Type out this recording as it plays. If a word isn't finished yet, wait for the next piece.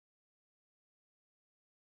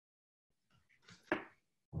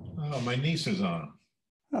Oh, my niece is on.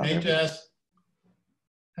 Oh, Hey, Jess.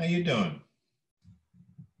 How you doing?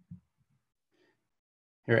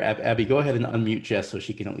 Here, Abby, go ahead and unmute Jess so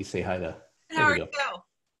she can at least say hi to. How are you?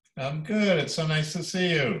 I'm good. It's so nice to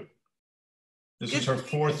see you. This is her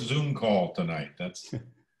fourth Zoom call tonight. That's.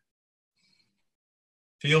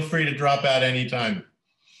 Feel free to drop out anytime.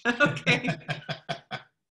 Okay.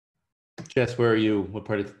 Jess, where are you? What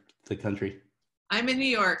part of the country? I'm in New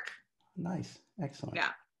York. Nice. Excellent.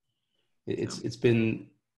 Yeah. It's been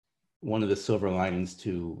one of the silver linings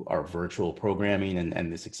to our virtual programming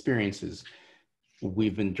and this experience is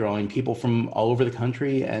we've been drawing people from all over the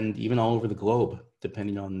country and even all over the globe,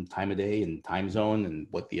 depending on time of day and time zone and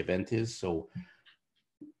what the event is. So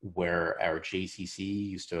where our JCC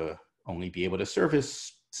used to only be able to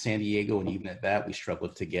service San Diego, and even at that, we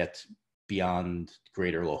struggled to get beyond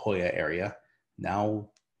greater La Jolla area. Now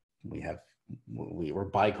we're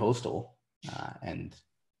bi-coastal and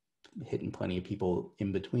hitting plenty of people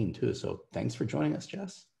in between too. So thanks for joining us,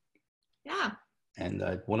 Jess. Yeah. And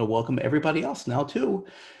I want to welcome everybody else now too.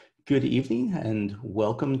 Good evening and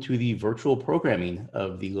welcome to the virtual programming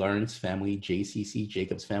of the Lawrence Family JCC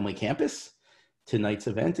Jacobs Family Campus. Tonight's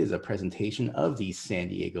event is a presentation of the San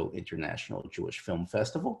Diego International Jewish Film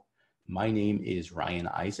Festival. My name is Ryan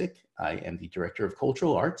Isaac. I am the Director of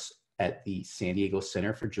Cultural Arts at the San Diego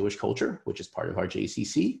Center for Jewish Culture, which is part of our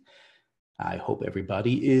JCC. I hope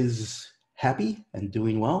everybody is happy and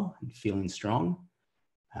doing well and feeling strong.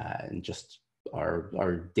 And just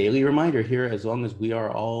our daily reminder here, as long as we are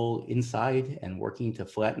all inside and working to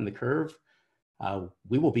flatten the curve,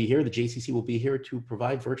 we will be here, the JCC will be here to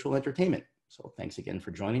provide virtual entertainment. So thanks again for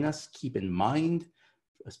joining us. Keep in mind,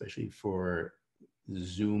 especially for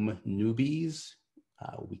Zoom newbies,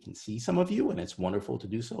 we can see some of you and it's wonderful to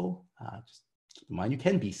do so. Just keep in mind you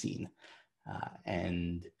can be seen.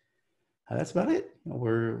 And that's about it.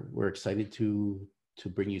 We're excited to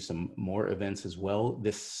bring you some more events as well.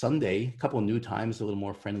 This Sunday, a couple of new times, a little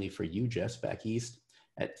more friendly for you, Jess, back east.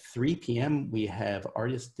 At 3 p.m., we have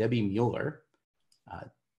artist Debbie Mueller.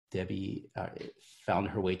 Debbie found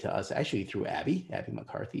her way to us actually through Abby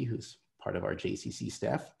McCarthy, who's part of our JCC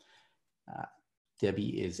staff.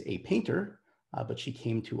 Debbie is a painter, but she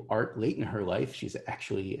came to art late in her life. She's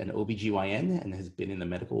actually an OBGYN and has been in the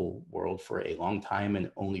medical world for a long time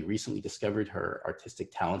and only recently discovered her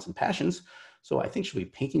artistic talents and passions. So I think she'll be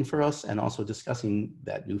painting for us and also discussing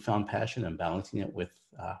that newfound passion and balancing it with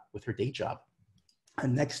her day job.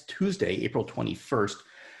 And next Tuesday, April 21st,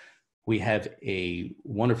 we have a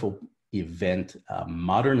wonderful event,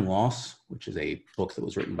 Modern Loss, which is a book that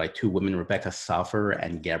was written by two women, Rebecca Saffer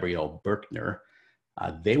and Gabrielle Berkner.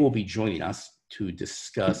 They will be joining us to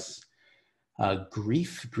discuss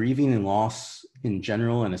grieving and loss in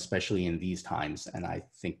general, and especially in these times. And I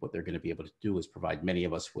think what they're going to be able to do is provide many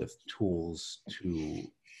of us with tools to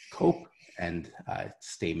cope and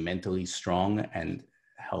stay mentally strong and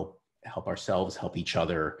help ourselves, help each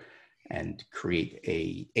other, and create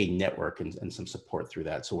a network and some support through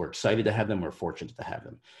that. So we're excited to have them. We're fortunate to have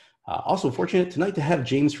them. Also fortunate tonight to have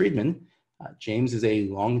James Freedman. James is a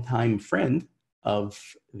longtime friend of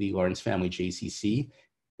the Lawrence Family JCC.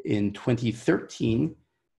 In 2013,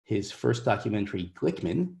 his first documentary,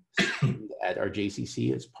 Glickman, screened at our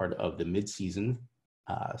JCC as part of the mid-season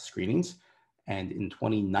screenings. And in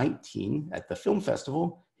 2019, at the film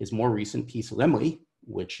festival, his more recent piece, Laemmle,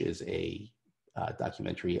 which is a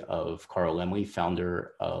documentary of Carl Laemmle,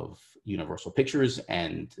 founder of Universal Pictures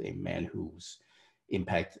and a man whose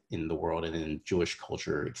impact in the world and in Jewish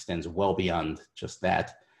culture extends well beyond just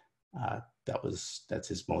that. That's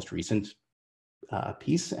his most recent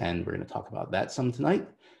piece, and we're going to talk about that some tonight.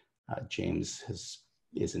 James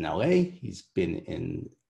is in LA. He's been in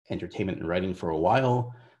entertainment and writing for a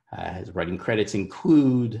while. His writing credits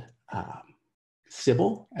include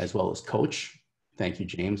Sybil as well as Coach. Thank you,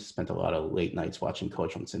 James. Spent a lot of late nights watching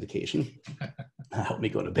Coach on syndication. Helped me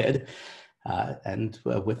go to bed. And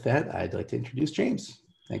with that, I'd like to introduce James.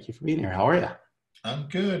 Thank you for being here. How are you? I'm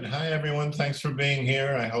good. Hi, everyone. Thanks for being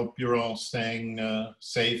here. I hope you're all staying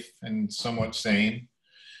safe and somewhat sane.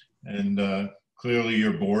 And clearly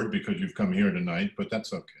you're bored because you've come here tonight, but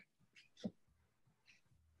that's okay.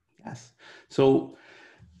 Yes. So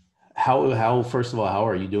how first of all, how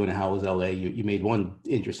are you doing? How was LA? You made one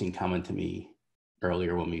interesting comment to me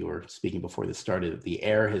earlier when we were speaking before this started. The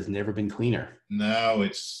air has never been cleaner. No,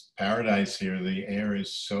 it's paradise here. The air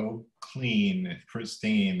is so clean and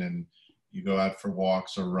pristine, and you go out for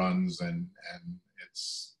walks or runs and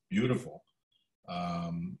it's beautiful.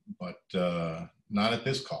 But not at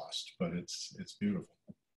this cost, but it's beautiful.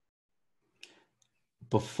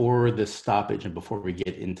 Before the stoppage and before we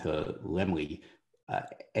get into Laemmle, uh,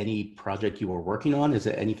 any project you were working on? Has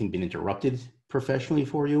anything been interrupted professionally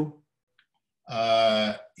for you?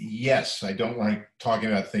 Yes, I don't like talking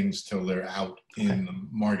about things till they're out Okay. in the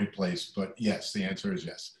marketplace, but yes, the answer is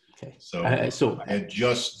yes. Okay. So I had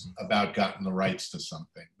just about gotten the rights to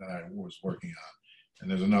something that I was working on. And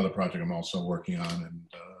there's another project I'm also working on, and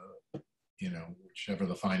whichever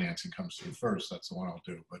the financing comes through first, that's the one I'll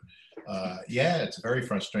do. But yeah, it's very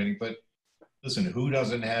frustrating. But listen, who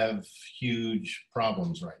doesn't have huge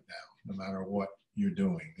problems right now, no matter what you're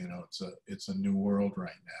doing? It's a new world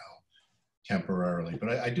right now, temporarily.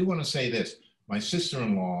 But I do want to say this. My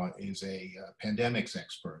sister-in-law is a pandemics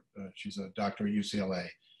expert. She's a doctor at UCLA.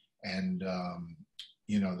 And,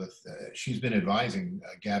 she's been advising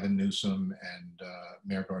Gavin Newsom and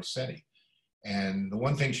Mayor Garcetti. And the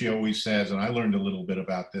one thing she always says, and I learned a little bit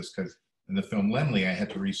about this because in the film Laemmle, I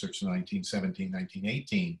had to research the 1917,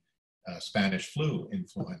 1918 Spanish flu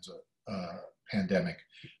influenza pandemic.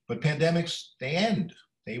 But pandemics, they end.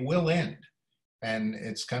 They will end. And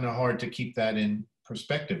it's kind of hard to keep that in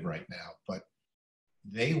perspective right now, but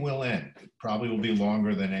they will end. It probably will be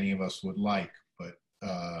longer than any of us would like, but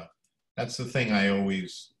that's the thing I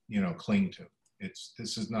always, cling to.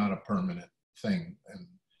 This is not a permanent thing, and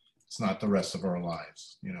it's not the rest of our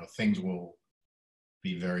lives. Things will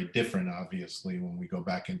be very different, obviously, when we go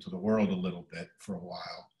back into the world a little bit for a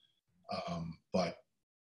while. But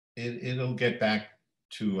it'll get back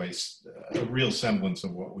to a real semblance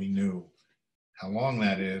of what we knew. How long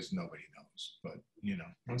that is, nobody knows. But,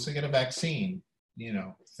 once they get a vaccine,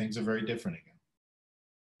 things are very different again.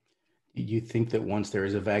 Do you think that once there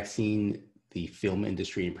is a vaccine, the film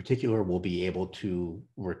industry in particular will be able to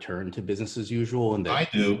return to business as usual? And I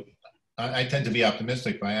do. I tend to be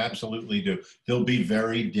optimistic, but I absolutely do. There'll be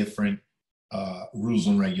very different rules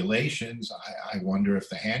and regulations. I wonder if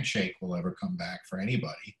the handshake will ever come back for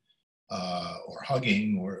anybody, or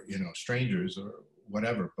hugging, or strangers, or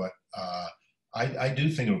whatever. But I do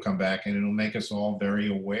think it'll come back, and it'll make us all very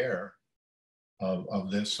aware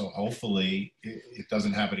of this. So hopefully it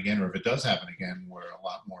doesn't happen again, or if it does happen again, we're a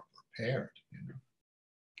lot more prepared.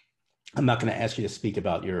 I'm not going to ask you to speak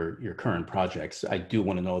about your current projects. I do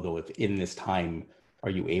want to know, though, if in this time, are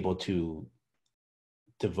you able to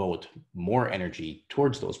devote more energy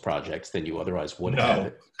towards those projects than you otherwise would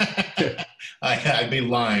have? I'd be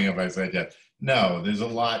lying if I said yes. No, there's a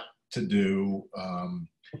lot to do.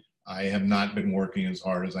 I have not been working as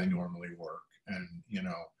hard as I normally work, and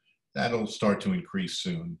that'll start to increase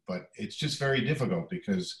soon. But it's just very difficult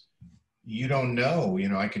because you don't know.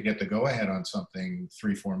 I could get the go-ahead on something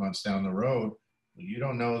 3-4 months down the road. You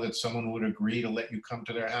don't know that someone would agree to let you come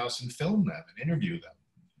to their house and film them and interview them.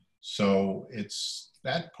 So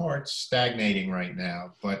that part's stagnating right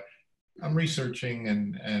now. But I'm researching,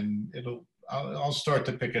 and I'll start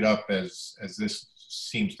to pick it up as this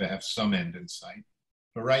seems to have some end in sight.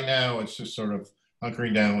 But right now, it's just sort of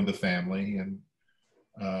hunkering down with the family and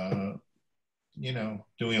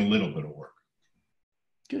doing a little bit of work.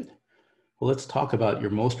 Good. Well, let's talk about your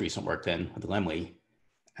most recent work then with Laemmle.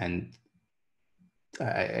 And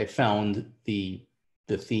I found the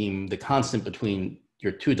theme, the constant between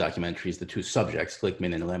your two documentaries, the two subjects,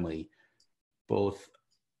 Glickman and Laemmle, both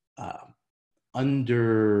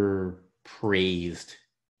underpraised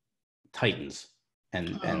titans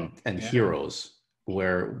and heroes,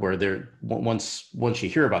 where they're once you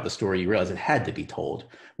hear about the story, you realize it had to be told.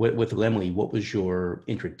 With Laemmle, what was your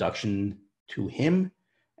introduction to him,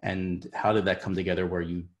 and how did that come together where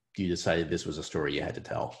you decided this was a story you had to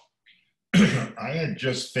tell? I had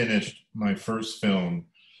just finished my first film,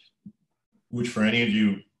 which for any of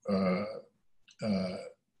you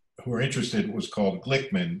who are interested was called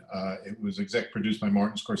Glickman. It was produced by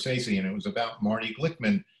Martin Scorsese, and it was about Marty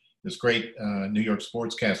Glickman, this great New York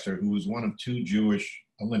sportscaster who was one of 2 Jewish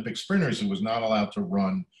Olympic sprinters who was not allowed to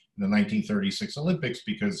run in the 1936 Olympics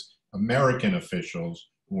because American officials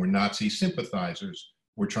who were Nazi sympathizers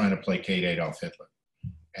were trying to placate Adolf Hitler.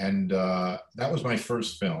 And that was my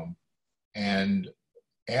first film. And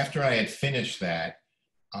after I had finished that,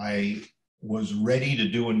 I was ready to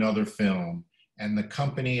do another film. And the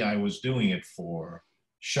company I was doing it for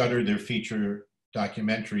shuttered their feature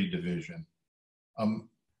documentary division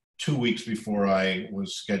 2 weeks before I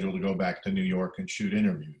was scheduled to go back to New York and shoot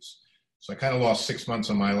interviews. So I kind of lost 6 months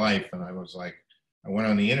of my life. And I was like, I went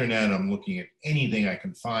on the internet, I'm looking at anything I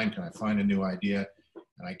can find. Can I find a new idea?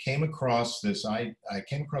 And I came across this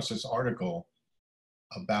article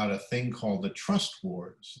about a thing called the Trust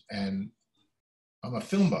Wars. And I'm a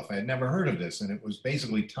film buff. I had never heard of this. And it was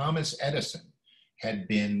basically Thomas Edison had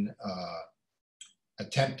been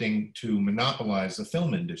attempting to monopolize the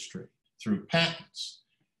film industry through patents.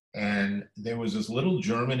 And there was this little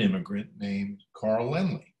German immigrant named Carl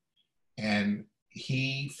Laemmle. And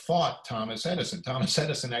he fought Thomas Edison. Thomas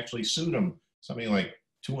Edison actually sued him something like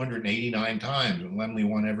 289 times, and Laemmle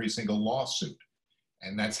won every single lawsuit.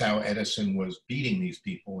 And that's how Edison was beating these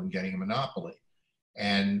people and getting a monopoly.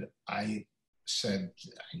 And I said,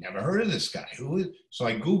 I never heard of this guy. Who is? So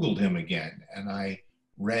I Googled him again, and I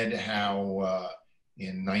read how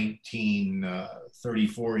in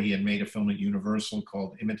 1934 he had made a film at Universal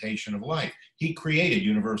called Imitation of Life. He created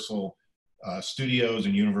Universal Studios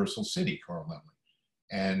in Universal City, Carl Laemmle.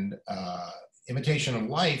 And Imitation of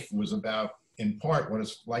Life was about, in part, what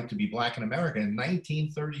it's like to be Black in America in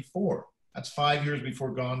 1934. That's 5 years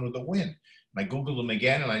before Gone with the Wind. And I Googled him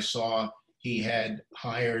again, and I saw he had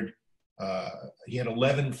hired, he had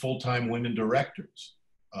 11 full-time women directors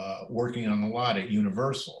working on the lot at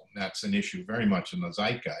Universal. And that's an issue very much in the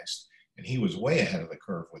zeitgeist. And he was way ahead of the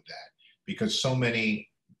curve with that, because so many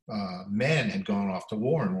men had gone off to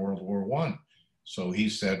war in World War I. So he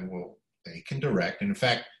said, well, they can direct. And in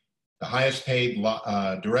fact, the highest paid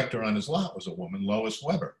director on his lot was a woman, Lois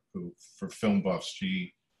Weber, who, for film buffs,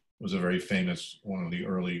 she was a very famous, one of the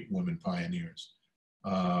early women pioneers.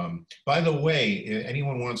 By the way, if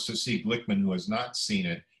anyone wants to see Glickman who has not seen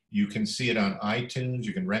it, you can see it on iTunes,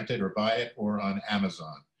 you can rent it or buy it, or on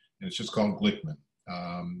Amazon. And it's just called Glickman.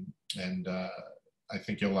 I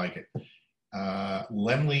think you'll like it.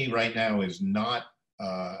 Laemmle right now is not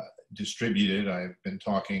distributed. I've been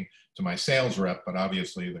talking to my sales rep, but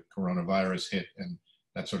obviously the coronavirus hit and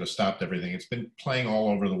that sort of stopped everything. It's been playing all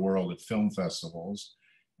over the world at film festivals,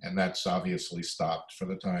 and that's obviously stopped for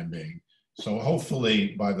the time being. So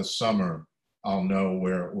hopefully by the summer, I'll know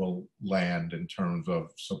where it will land in terms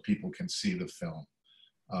of, so people can see the film.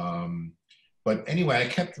 But anyway, I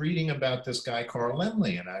kept reading about this guy, Carl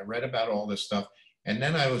Laemmle, and I read about all this stuff. And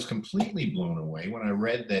then I was completely blown away when I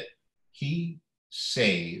read that he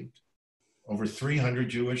saved over 300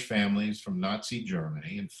 Jewish families from Nazi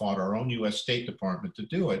Germany and fought our own US State Department to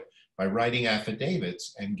do it by writing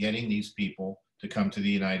affidavits and getting these people to come to the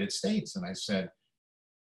United States. And I said,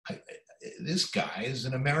 this guy is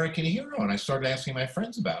an American hero. And I started asking my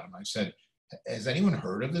friends about him. I said, has anyone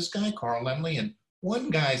heard of this guy, Carl Laemmle? And one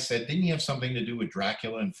guy said, didn't he have something to do with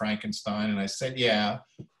Dracula and Frankenstein? And I said, yeah,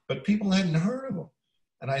 but people hadn't heard of him.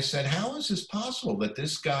 And I said, how is this possible that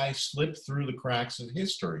this guy slipped through the cracks of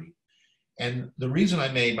history? And the reason I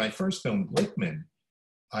made my first film, Glickman,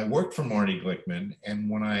 I worked for Marty Glickman. And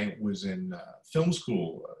when I was in film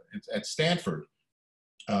school at Stanford,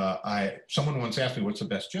 someone once asked me, what's the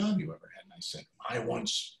best job you ever had? And I said, I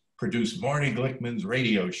once produced Marty Glickman's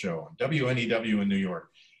radio show on WNEW in New York.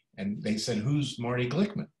 And they said, who's Marty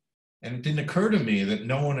Glickman? And it didn't occur to me that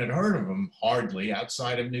no one had heard of him, hardly,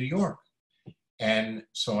 outside of New York. And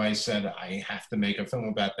so I said, I have to make a film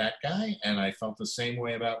about that guy. And I felt the same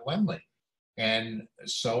way about Laemmle. And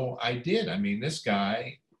so I did. I mean, this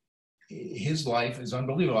guy, his life is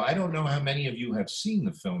unbelievable. I don't know how many of you have seen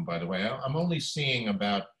the film, by the way. I'm only seeing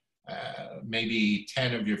about maybe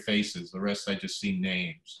 10 of your faces. The rest I just see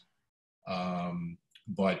names. I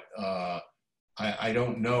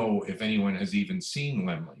don't know if anyone has even seen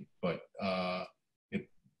Laemmle, but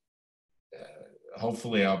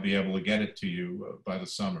hopefully I'll be able to get it to you by the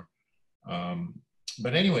summer.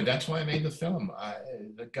 But anyway, that's why I made the film.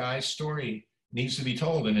 The guy's story needs to be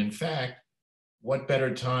told. And in fact, what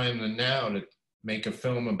better time than now to make a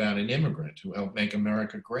film about an immigrant who helped make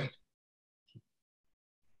America great?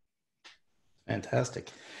 Fantastic.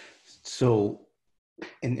 So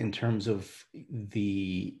in terms of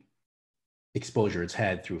the exposure it's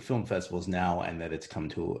had through film festivals now and that it's come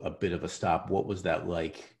to a bit of a stop, what was that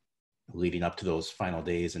like leading up to those final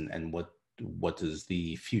days, and what does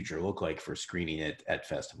the future look like for screening it at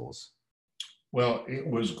festivals? Well, it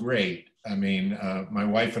was great. I mean, my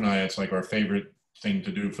wife and I, it's like our favorite thing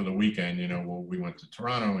to do for the weekend. You know, well, we went to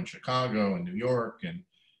Toronto and Chicago and New York and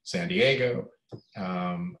San Diego,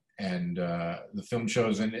 and the film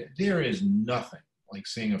shows, and there is nothing like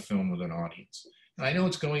seeing a film with an audience. And I know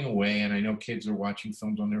it's going away, and I know kids are watching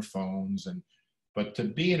films on their phones, but to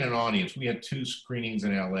be in an audience, we had 2 screenings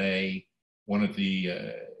in LA, one at the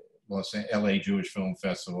LA Jewish Film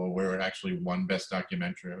Festival, where it actually won Best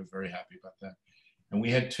Documentary. I was very happy about that. And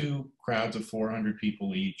we had 2 crowds of 400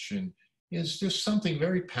 people each. And it's just something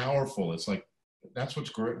very powerful. It's like, that's what's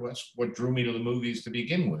great. That's what drew me to the movies to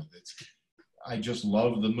begin with. I just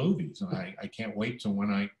love the movies, and I can't wait till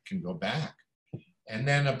when I can go back. And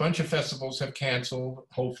then a bunch of festivals have canceled.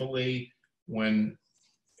 Hopefully,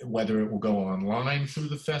 whether it will go online through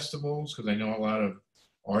the festivals, because I know a lot of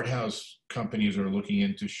art house companies are looking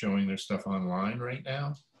into showing their stuff online right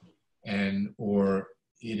now, or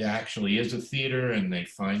it actually is a theater and they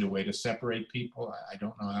find a way to separate people. I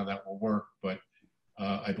don't know how that will work, but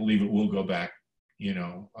I believe it will go back, you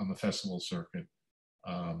know, on the festival circuit.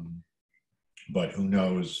 But who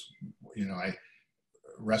knows, you know,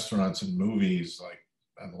 restaurants and movies, like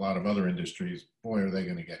a lot of other industries, boy, are they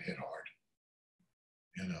going to get hit hard.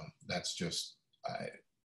 You know, that's just,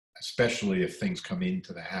 especially if things come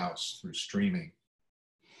into the house through streaming,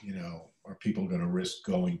 you know, are people going to risk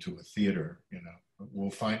going to a theater? You know,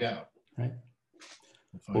 we'll find out. Right.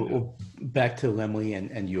 We'll find out. Well, back to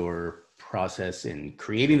Laemmle and your process in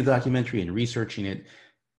creating the documentary and researching it.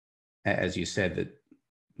 As you said, that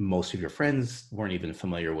most of your friends weren't even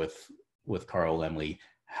familiar with Carl Laemmle.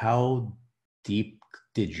 How deep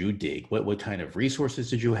did you dig? What kind of resources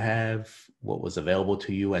did you have? What was available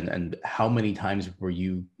to you? And how many times were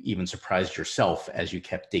you even surprised yourself as you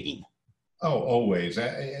kept digging? Oh, always.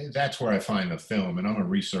 That's where I find the film. And I'm a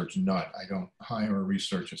research nut. I don't hire a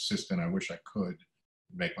research assistant. I wish I could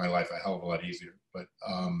make my life a hell of a lot easier. But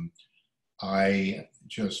I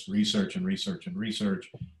just research and research and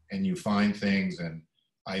research, and you find things. And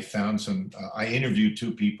I found some, I interviewed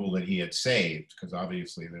 2 people that he had saved, because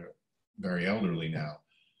obviously they're very elderly now.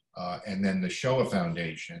 And then the Shoah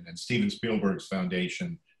Foundation and Steven Spielberg's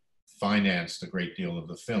foundation financed a great deal of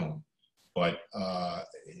the film. But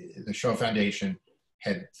the Shoah Foundation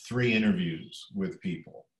had 3 interviews with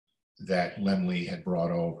people that Laemmle had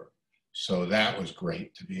brought over. So that was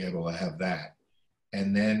great to be able to have that.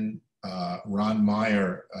 And then Ron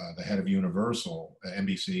Meyer, the head of Universal,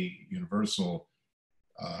 NBC Universal,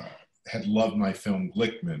 had loved my film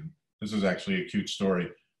Glickman. This is actually a cute story.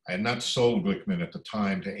 I had not sold Glickman at the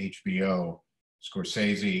time to HBO.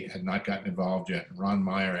 Scorsese had not gotten involved yet. And Ron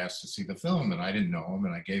Meyer asked to see the film, and I didn't know him,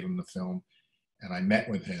 and I gave him the film, and I met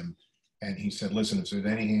with him, and he said, listen, if there's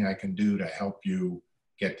anything I can do to help you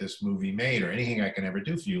get this movie made, or anything I can ever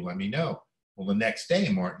do for you, let me know. Well, the next day,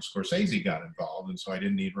 Martin Scorsese got involved, and so I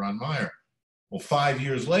didn't need Ron Meyer. Well, 5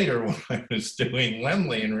 years later, when I was doing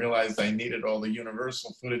Laemmle and realized I needed all the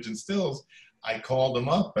Universal footage and stills, I called him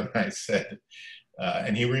up and I said,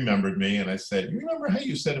 and he remembered me, and I said, you remember how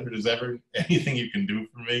you said if there's ever anything you can do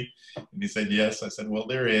for me? And he said, yes. I said, well,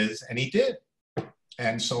 there is, and he did.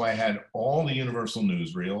 And so I had all the Universal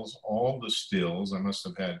newsreels, all the stills. I must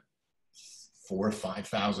have had 4,000 or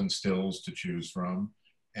 5,000 stills to choose from.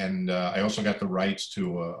 And I also got the rights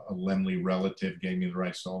to a Laemmle relative, gave me the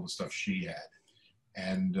rights to all the stuff she had.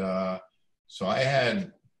 And so I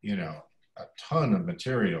had, you know, a ton of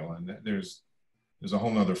material, and there's a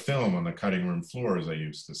whole nother film on the cutting room floor, as I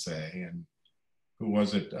used to say. And who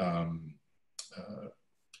was it?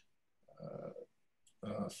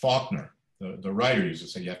 Faulkner, the writer, used to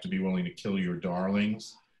say, you have to be willing to kill your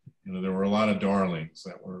darlings. You know, there were a lot of darlings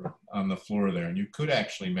that were on the floor there, and you could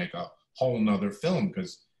actually make a whole nother film,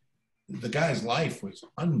 because the guy's life was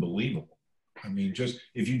unbelievable. I mean, just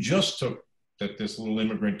if you just took that this little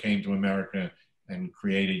immigrant came to America and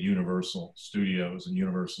created Universal Studios and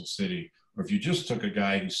Universal City, or if you just took a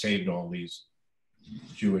guy who saved all these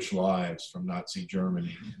Jewish lives from Nazi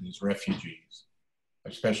Germany and these refugees,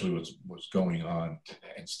 especially what's going on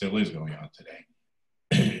today, and still is going on today,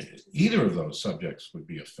 either of those subjects would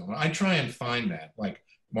be a film. I try and find that. Like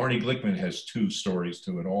Marty Glickman has 2 stories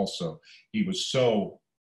to it also. He was so,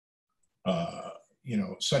 you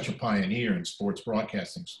know, such a pioneer in sports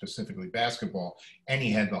broadcasting, specifically basketball, and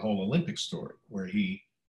he had the whole Olympic story where he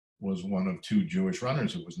was one of 2 Jewish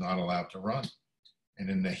runners who was not allowed to run.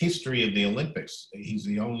 And in the history of the Olympics,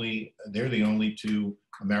 they're the only 2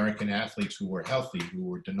 American athletes who were healthy, who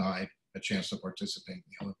were denied a chance to participate in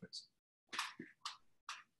the Olympics.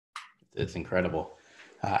 It's incredible.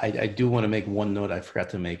 I do want to make one note I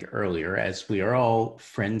forgot to make earlier. As we are all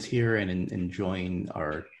friends here and enjoying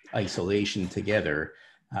our isolation together,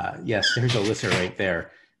 yes, there's Alyssa right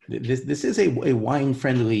there. This is a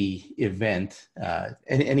wine-friendly event.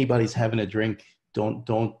 Anybody's having a drink,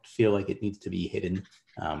 don't feel like it needs to be hidden.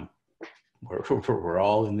 We're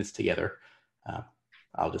all in this together.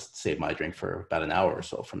 I'll just save my drink for about an hour or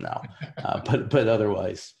so from now. But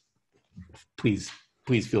otherwise, please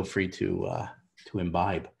feel free to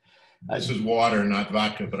imbibe. This is water, not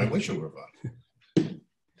vodka, but I wish it were vodka.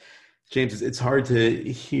 James, it's hard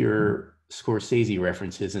to hear Scorsese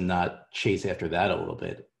references and not chase after that a little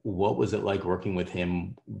bit. What was it like working with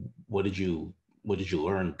him? What did you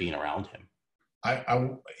learn being around him?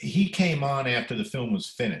 He came on after the film was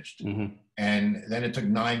finished. Mm-hmm. And then it took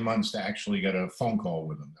 9 months to actually get a phone call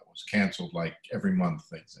with him that was canceled like every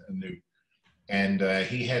month. And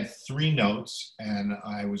he had 3 notes, and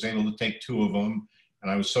I was able to take 2 of them.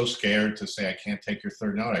 And I was so scared to say, I can't take your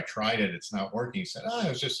third note. I tried it. It's not working. He said, it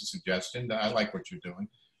was just a suggestion. I like what you're doing.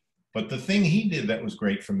 But the thing he did that was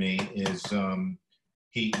great for me is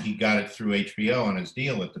he got it through HBO on his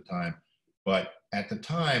deal at the time. But at the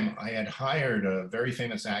time, I had hired a very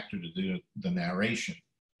famous actor to do the narration.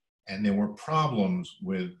 And there were problems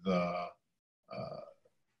with the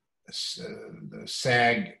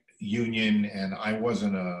SAG union, and I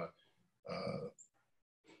wasn't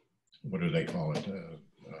what do they call it?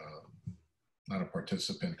 Not a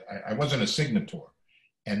participant. I wasn't a signator.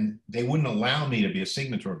 And they wouldn't allow me to be a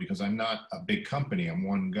signator because I'm not a big company. I'm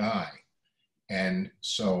one guy. And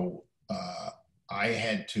so I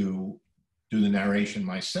had to do the narration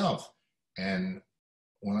myself. And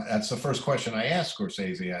that's the first question I asked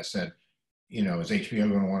Scorsese. I said, is HBO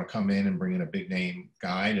going to want to come in and bring in a big name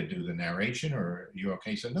guy to do the narration, or are you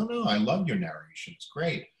okay? He said, no, I love your narration. It's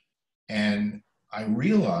great. And I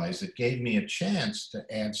realized it gave me a chance to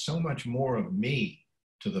add so much more of me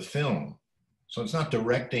to the film. So it's not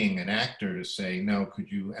directing an actor to say, no,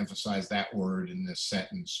 could you emphasize that word in this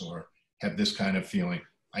sentence or have this kind of feeling?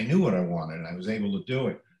 I knew what I wanted and I was able to do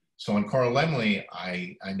it. So on Carl Laemmle,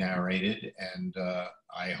 I narrated, and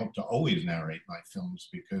I hope to always narrate my films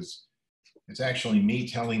because it's actually me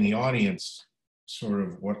telling the audience sort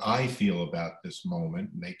of what I feel about this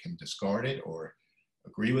moment. And they can discard it or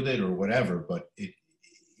agree with it or whatever, but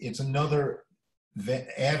it's another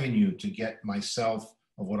avenue to get myself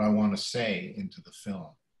of what I want to say into the film.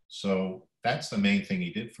 So that's the main thing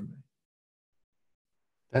he did for me.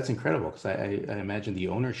 That's incredible, because I imagine the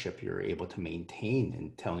ownership you're able to maintain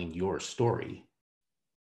in telling your story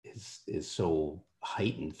is so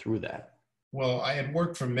heightened through that. Well, I had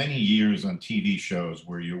worked for many years on TV shows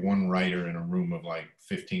where you're one writer in a room of like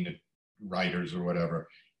 15 writers or whatever,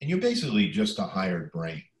 and you're basically just a hired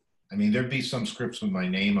brain. I mean, there'd be some scripts with my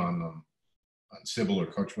name on them, on Sybil or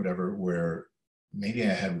Coach, whatever, where maybe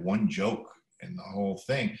I had one joke in the whole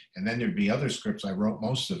thing. And then there'd be other scripts, I wrote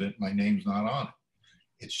most of it, my name's not on it.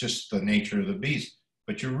 It's just the nature of the beast.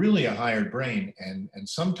 But you're really a hired brain, and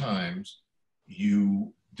sometimes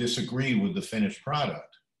you disagree with the finished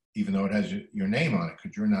product, even though it has your name on it,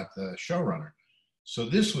 because you're not the showrunner. So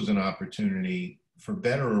this was an opportunity, for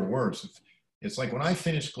better or worse. It's like when I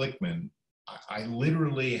finished Glickman, I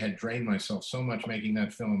literally had drained myself so much making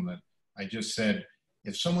that film that I just said,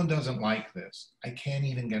 if someone doesn't like this, I can't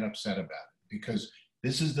even get upset about it, because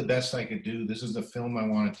this is the best I could do. This is the film I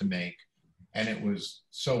wanted to make. And it was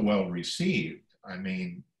so well received. I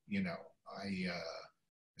mean, I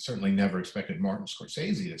certainly never expected Martin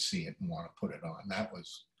Scorsese to see it and want to put it on. That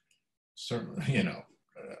was certainly,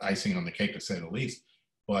 icing on the cake, to say the least.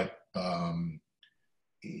 But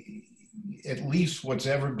at least what's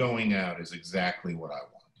ever going out is exactly what I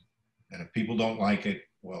want. And if people don't like it,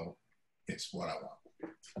 well, it's what I want.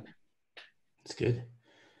 That's good.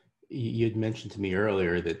 You'd mentioned to me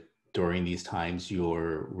earlier that during these times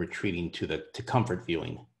you're retreating to comfort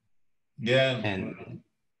viewing. Yeah.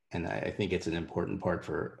 And I think it's an important part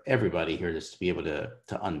for everybody here, just to be able to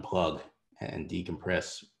unplug and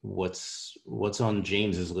decompress. What's on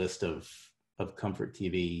James's list of comfort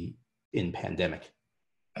TV in pandemic?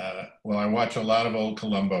 Well, I watch a lot of old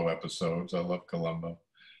Columbo episodes. I love Columbo.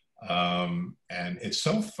 And it's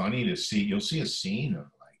so funny to see, you'll see a scene of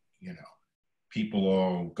people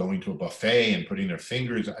all going to a buffet and putting their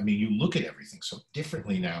fingers. I mean, you look at everything so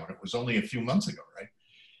differently now, and it was only a few months ago, right?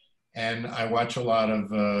 And I watch a lot of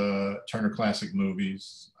Turner Classic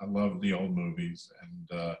movies. I love the old movies,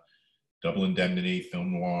 and Double Indemnity,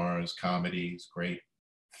 film noirs, comedies, great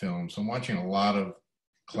films. So I'm watching a lot of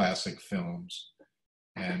classic films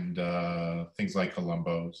and things like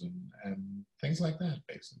Columbo's and things like that,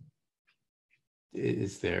 basically.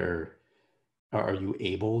 Are you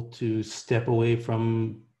able to step away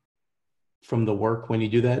from the work when you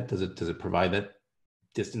do that? Does it provide that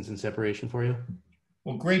distance and separation for you?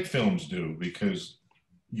 Well, great films do, because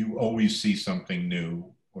you always see something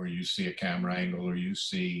new, or you see a camera angle, or you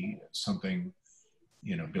see something,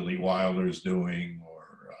 Billy Wilder's doing, or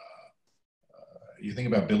you think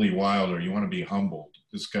about Billy Wilder, you want to be humbled.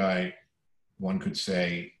 This guy, one could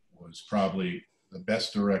say, was probably the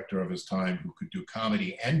best director of his time who could do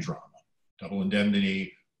comedy and drama. Double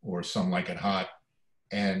Indemnity or Some Like It Hot.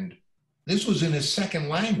 And this was in his second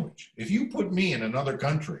language. If you put me in another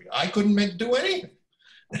country, I couldn't do anything.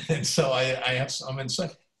 And so I'm in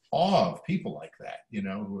such awe of people like that,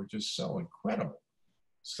 who are just so incredible.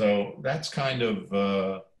 So that's kind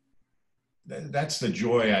of, that's the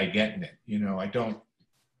joy I get in it.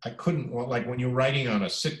 I couldn't, like when you're writing on a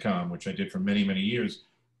sitcom, which I did for many, many years,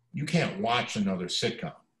 you can't watch another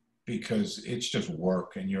sitcom because it's just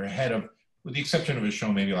work, and you're ahead of with the exception of a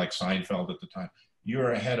show maybe like Seinfeld at the time,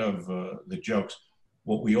 you're ahead of the jokes.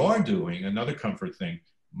 What we are doing, another comfort thing,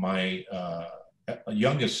 my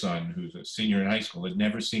youngest son, who's a senior in high school, had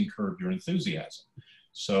never seen Curb Your Enthusiasm.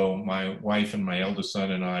 So my wife and my eldest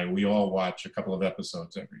son and I, we all watch a couple of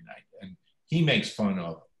episodes every night. And he makes fun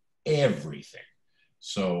of everything.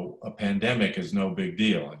 So a pandemic is no big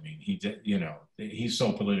deal. I mean, he's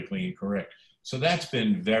so politically incorrect. So that's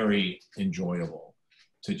been very enjoyable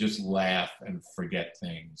to just laugh and forget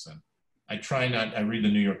things. And I read the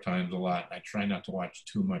New York Times a lot. I try not to watch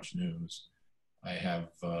too much news. I have,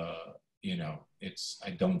 I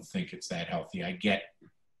don't think it's that healthy. I get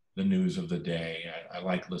the news of the day. I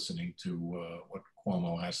like listening to what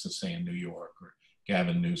Cuomo has to say in New York or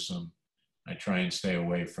Gavin Newsom. I try and stay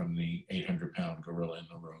away from the 800-pound gorilla in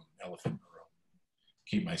the room, elephant in the room.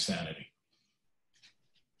 Keep my sanity.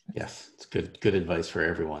 Yes, it's good advice for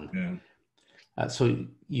everyone. Yeah. So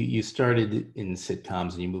you started in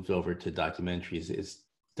sitcoms and you moved over to documentaries. Is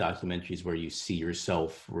documentaries where you see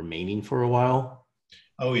yourself remaining for a while?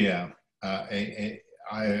 Oh yeah,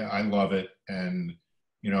 I love it, and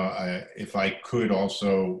if I could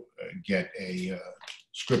also get a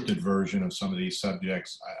scripted version of some of these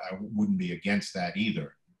subjects, I wouldn't be against that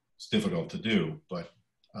either. It's difficult to do, but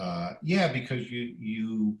yeah, because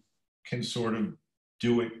you can sort of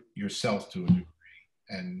do it yourself to a degree,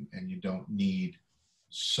 and you don't need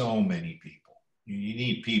so many people. You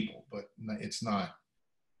need people, but it's not,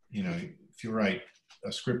 if you write a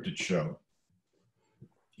scripted show,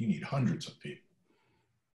 you need hundreds of people.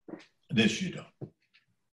 This you don't.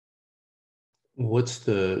 What's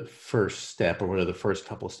the first step, or what are the first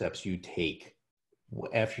couple steps you take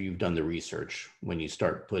after you've done the research when you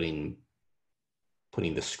start putting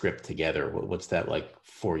the script together? What's that like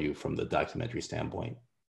for you from the documentary standpoint?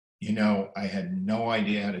 I had no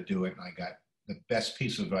idea how to do it, and I got the best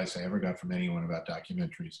piece of advice I ever got from anyone about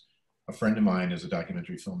documentaries. A friend of mine is a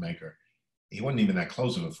documentary filmmaker. He wasn't even that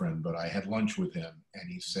close of a friend, but I had lunch with him, and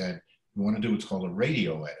he said, "We want to do what's called a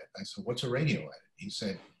radio edit." I said, "What's a radio edit?" He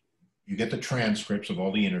said, "You get the transcripts of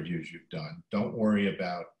all the interviews you've done. Don't worry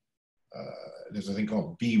about, there's a thing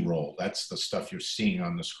called B-roll. That's the stuff you're seeing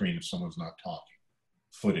on the screen if someone's not talking,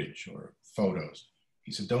 footage or photos."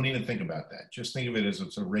 He said, "Don't even think about that. Just think of it as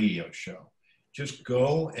it's a radio show. Just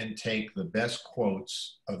go and take the best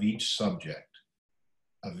quotes of each subject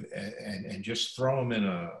and just throw them in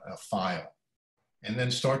a file. And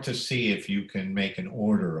then start to see if you can make an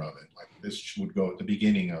order of it. Like this would go at the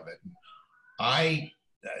beginning of it."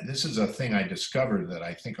 This is a thing I discovered that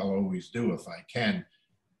I think I'll always do if I can.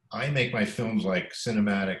 I make my films like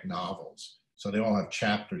cinematic novels. So they all have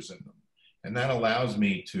chapters in them. And that allows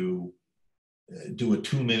me to do a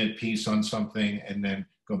 2-minute piece on something and then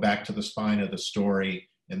go back to the spine of the story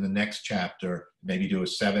in the next chapter, maybe do a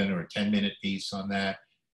 7 or 10-minute piece on that,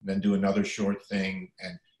 then do another short thing.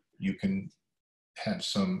 And you can have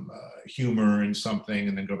some humor in something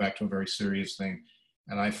and then go back to a very serious thing.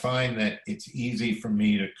 And I find that it's easy for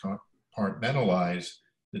me to compartmentalize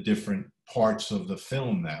the different parts of the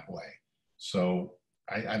film that way. So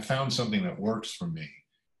I found something that works for me.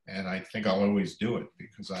 And I think I'll always do it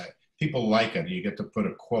because people like it. You get to put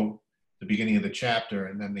a quote at the beginning of the chapter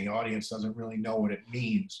and then the audience doesn't really know what it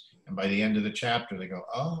means. And by the end of the chapter, they go,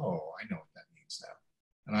 "Oh, I know what that means now."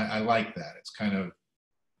 And I like that. It's kind of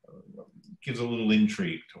gives a little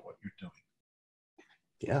intrigue to what you're doing.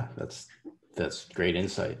 Yeah, that's great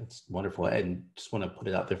insight. It's wonderful. And just want to put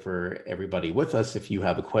it out there for everybody with us. If you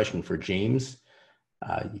have a question for James,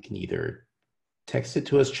 you can either text it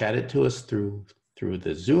to us, chat it to us through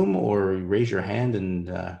the Zoom, or raise your hand, and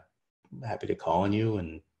I'm happy to call on you,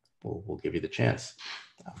 and we'll give you the chance.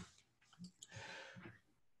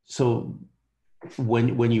 So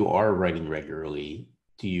when you are writing regularly,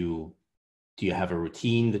 do you have a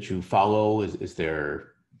routine that you follow? Is there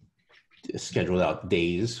scheduled out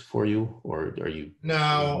days for you, or are you?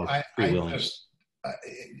 No, I just,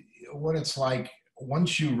 what it's like,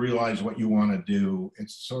 once you realize what you want to do,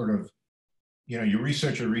 it's sort of, you're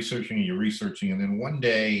researching, and then one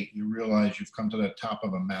day you realize you've come to the top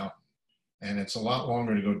of a mountain, and it's a lot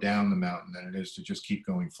longer to go down the mountain than it is to just keep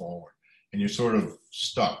going forward. And you're sort of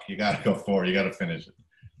stuck. You got to go forward. You got to finish it.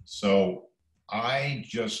 So I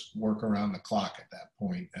just work around the clock at that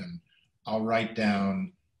point, and I'll write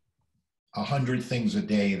down 100 things a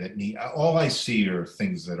day that all I see are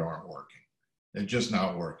things that aren't working. They're just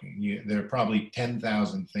not working. There are probably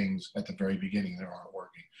 10,000 things at the very beginning that aren't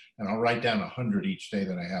working. And I'll write down 100 each day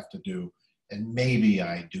that I have to do. And maybe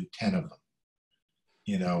I do 10 of them,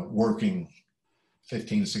 working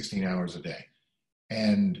 15, 16 hours a day.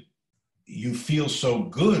 And, you feel so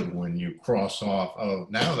good when you cross off, oh,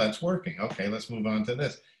 now that's working. Okay, let's move on to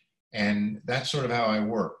this. And that's sort of how I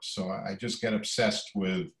work. So I just get obsessed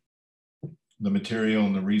with the material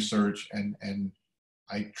and the research, and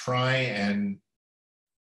I try and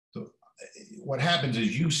what happens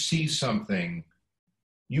is you see something,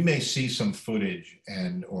 you may see some footage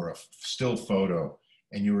or a still photo,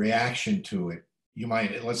 and your reaction to it, you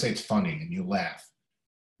might, let's say it's funny and you laugh.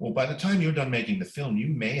 Well, by the time you're done making the film, you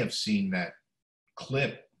may have seen that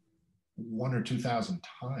clip 1,000 or 2,000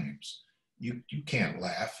 times. You can't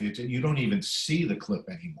laugh. You don't even see the clip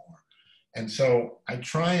anymore. And so I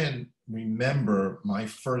try and remember my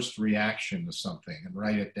first reaction to something and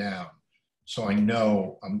write it down, so I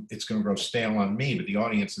know it's going to grow stale on me, but the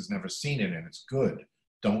audience has never seen it, and it's good.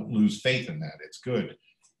 Don't lose faith in that. It's good.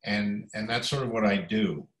 And that's sort of what I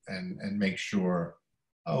do, and make sure,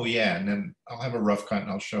 oh yeah, and then I'll have a rough cut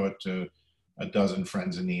and I'll show it to a dozen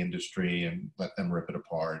friends in the industry and let them rip it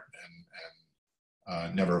apart.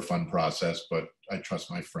 And never a fun process, but I trust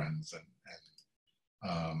my friends,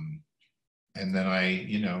 and then I,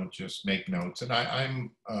 just make notes. And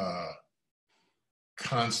I'm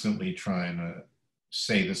constantly trying to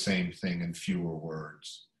say the same thing in fewer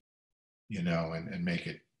words, and make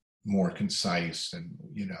it more concise. And,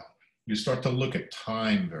 you start to look at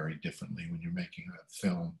time very differently when you're making a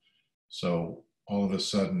film. So all of a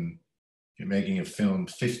sudden, if you're making a film,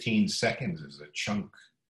 15 seconds is a chunk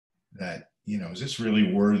that, is this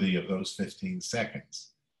really worthy of those 15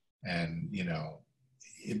 seconds? And,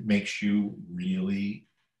 it makes you really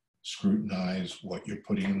scrutinize what you're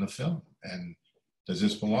putting in the film. And does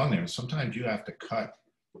this belong there? And sometimes you have to cut.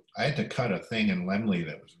 I had to cut a thing in Laemmle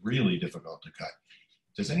that was really difficult to cut.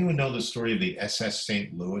 Does anyone know the story of the SS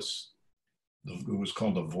St. Louis? It was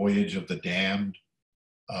called The Voyage of the Damned.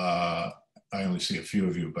 I only see a few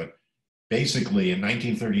of you, but basically in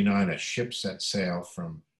 1939, a ship set sail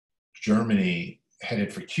from Germany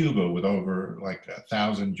headed for Cuba with over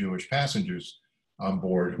 1,000 Jewish passengers on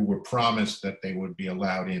board who were promised that they would be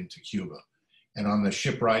allowed into Cuba. And on the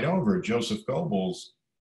ship ride over, Joseph Goebbels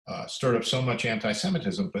stirred up so much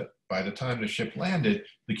anti-Semitism, but by the time the ship landed,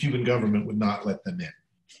 the Cuban government would not let them in.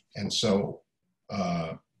 And so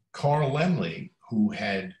Carl Laemmle, who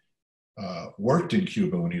had worked in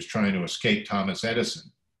Cuba when he was trying to escape Thomas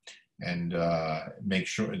Edison and make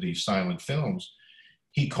sure these silent films,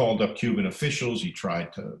 he called up Cuban officials. He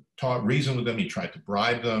tried to reason with them. He tried to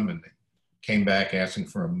bribe them, and they came back asking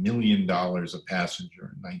for $1 million a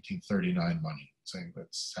passenger in 1939 money, saying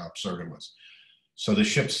that's how absurd it was. So the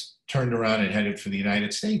ships turned around and headed for the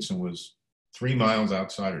United States, and was 3 miles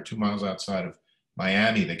outside or 2 miles outside of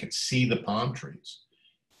Miami. They could see the palm trees.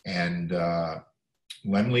 And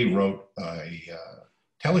Laemmle wrote a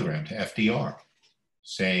telegram to FDR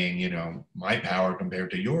saying, my power compared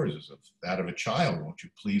to yours is of that of a child. Won't you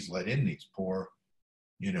please let in these poor,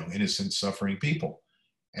 innocent, suffering people?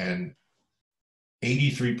 And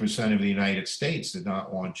 83% of the United States did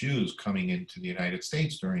not want Jews coming into the United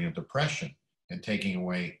States during a depression and taking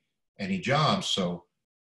away any jobs. So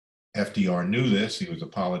FDR knew this. He was a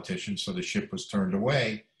politician, so the ship was turned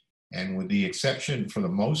away. And with the exception, for the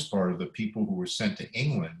most part, of the people who were sent to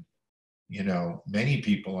England, many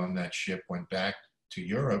people on that ship went back to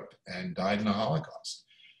Europe and died in the Holocaust.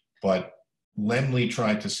 But Laemmle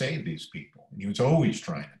tried to save these people, and he was always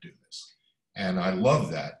trying to do this. And I love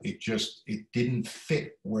that. It didn't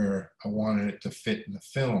fit where I wanted it to fit in the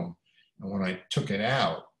film. And when I took it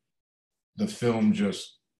out, the film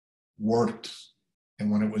just worked.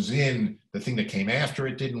 And when it was in, the thing that came after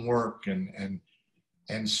it didn't work.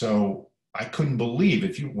 And so I couldn't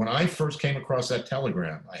believe when I first came across that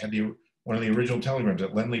telegram, I had one of the original telegrams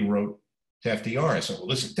that Laemmle wrote to FDR. I said, well,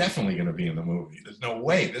 this is definitely going to be in the movie. There's no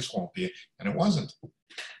way this won't be. And it wasn't,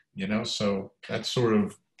 so that's sort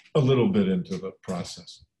of a little bit into the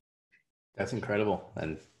process. That's incredible.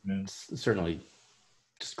 And certainly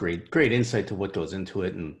just great insight to what goes into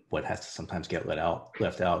it and what has to sometimes get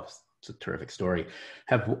left out. It's a terrific story.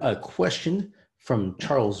 Have a question from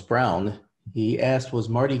Charles Brown. He asked, was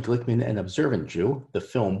Marty Glickman an observant Jew? The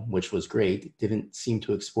film, which was great, didn't seem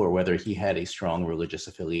to explore whether he had a strong religious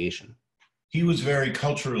affiliation. He was very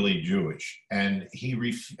culturally Jewish, and he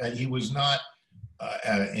was not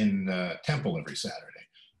in temple every Saturday.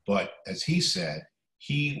 But as he said,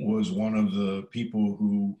 he was one of the people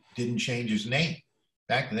who didn't change his name.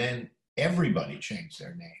 Back then, everybody changed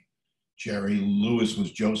their name. Jerry Lewis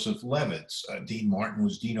was Joseph Levitz. Dean Martin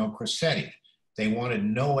was Dino Crescetti. They wanted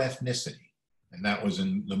no ethnicity. And that was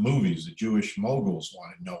in the movies. The Jewish moguls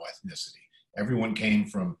wanted no ethnicity. Everyone came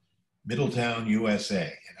from Middletown,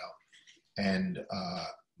 USA, And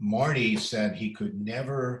Marty said he could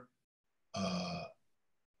never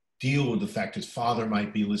deal with the fact his father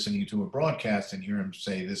might be listening to a broadcast and hear him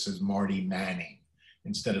say, "This is Marty Manning,"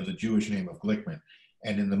 instead of the Jewish name of Glickman.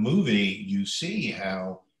 And in the movie, you see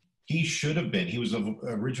how he should have been, he was the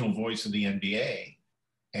original voice of the NBA,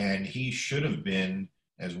 and he should have been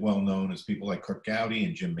as well known as people like Kirk Gowdy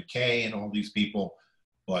and Jim McKay and all these people.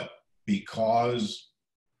 But because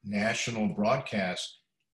national broadcast,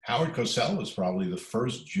 Howard Cosell was probably the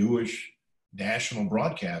first Jewish national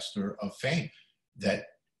broadcaster of fame that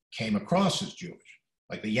came across as Jewish.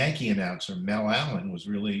 Like the Yankee announcer, Mel Allen, was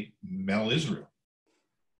really Mel Israel.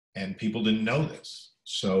 And people didn't know this.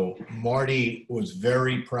 So Marty was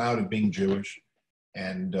very proud of being Jewish,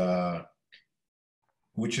 and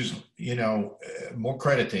which is, you know, more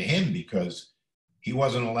credit to him, because he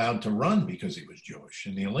wasn't allowed to run because he was Jewish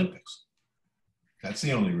in the Olympics. That's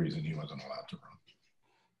the only reason he wasn't allowed to run.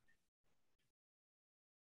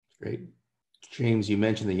 Great. James, you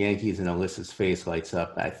mentioned the Yankees and Alyssa's face lights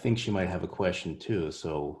up. I think she might have a question too.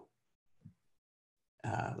 So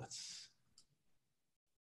let's.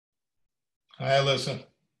 Hi, Alyssa.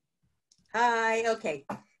 Hi, okay.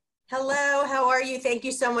 Hello, how are you? Thank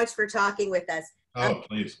you so much for talking with us. Oh,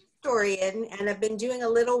 please. Historian, and I've been doing a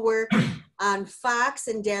little work on Fox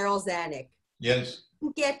and Daryl Zanuck. Yes.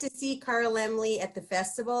 Get to see Carl Laemmle at the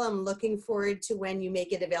festival. I'm looking forward to when you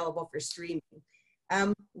make it available for streaming.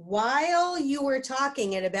 While you were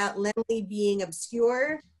talking and about Laemmle being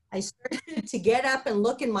obscure, I started to get up and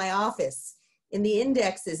look in my office in the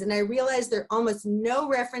indexes, and I realized there are almost no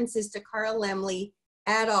references to Carl Laemmle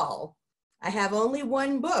at all. I have only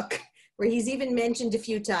one book where he's even mentioned a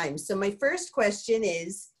few times. So my first question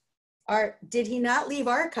is, did he not leave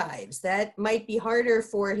archives? That might be harder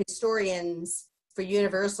for historians for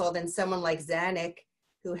Universal than someone like Zanuck,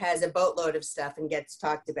 who has a boatload of stuff and gets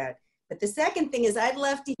talked about. But the second thing is, I'd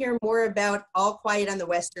love to hear more about All Quiet on the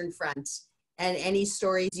Western Front and any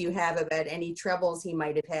stories you have about any troubles he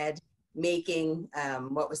might have had making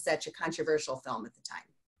what was such a controversial film at the time.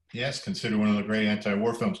 Yes, considered one of the great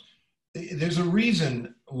anti-war films. There's a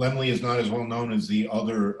reason Laemmle is not as well known as the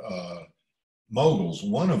other moguls,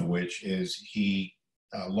 one of which is he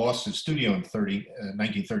lost his studio in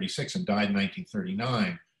 1936 and died in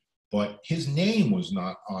 1939. But his name was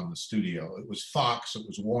not on the studio. It was Fox, it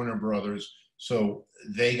was Warner Brothers. So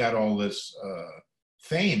they got all this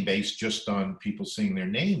fame based just on people seeing their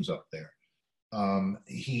names up there.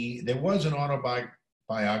 There was an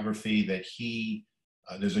autobiography that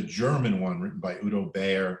there's a German one written by Udo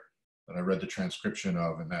Bayer that I read the transcription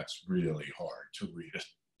of, and that's really hard to read, a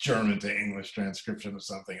German to English transcription of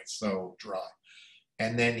something. It's so dry.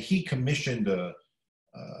 And then he commissioned a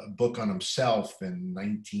book on himself in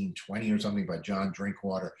 1920 or something by John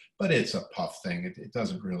Drinkwater, but it's a puff thing. It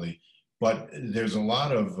doesn't really, but there's a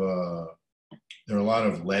lot of, there are a lot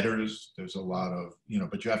of letters, there's a lot of, you know,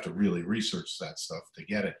 but you have to really research that stuff to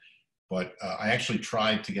get it. But I actually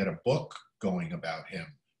tried to get a book going about him,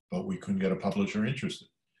 but we couldn't get a publisher interested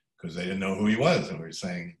because they didn't know who he was. And we were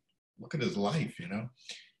saying, look at his life, you know.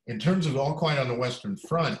 In terms of All Quiet on the Western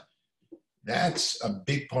Front, that's a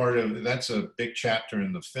big chapter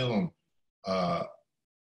in the film.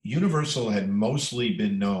 Universal had mostly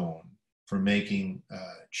been known for making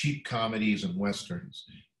cheap comedies and Westerns.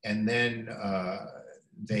 And then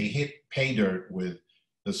they hit pay dirt with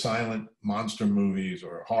the silent monster movies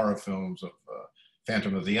or horror films of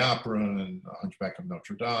Phantom of the Opera and Hunchback of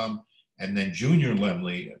Notre Dame. And then Junior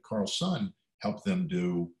Laemmle, Carl's son, helped them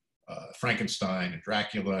do Frankenstein and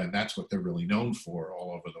Dracula, and that's what they're really known for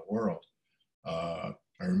all over the world.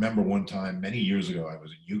 I remember one time, many years ago, I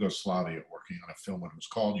was in Yugoslavia working on a film when it was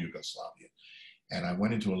called Yugoslavia. And I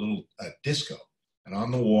went into a little disco, and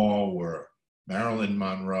on the wall were Marilyn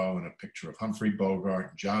Monroe and a picture of Humphrey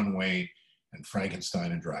Bogart, John Wayne, and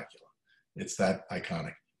Frankenstein and Dracula. It's that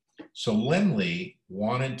iconic. So Laemmle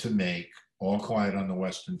wanted to make All Quiet on the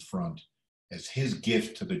Western Front as his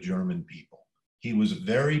gift to the German people. He was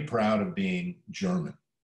very proud of being German.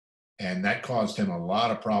 And that caused him a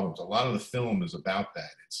lot of problems. A lot of the film is about that.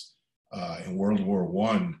 It's in World War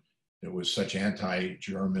I, there was such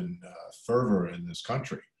anti-German fervor in this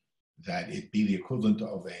country that it'd be the equivalent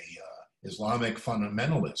of a Islamic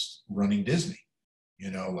fundamentalist running Disney,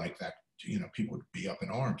 you know, like that, you know, people would be up in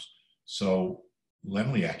arms. So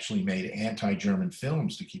Laemmle actually made anti-German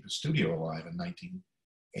films to keep his studio alive in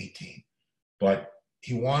 1918. But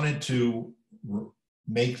he wanted to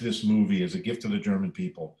make this movie as a gift to the German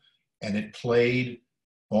people. And it played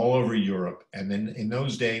all over Europe. And then in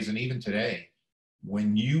those days, and even today,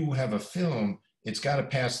 when you have a film, it's got to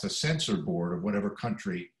pass the censor board of whatever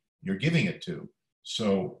country you're giving it to.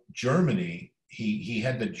 So Germany, he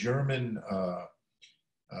had the German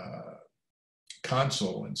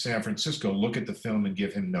consul in San Francisco look at the film and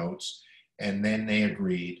give him notes, and then they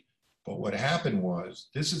agreed. But what happened was,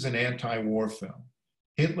 this is an anti-war film.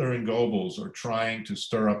 Hitler and Goebbels are trying to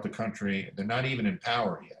stir up the country. They're not even in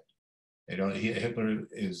power yet. Hitler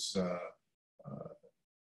is,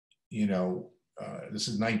 this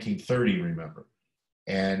is 1930, remember.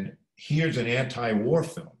 And here's an anti-war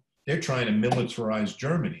film. They're trying to militarize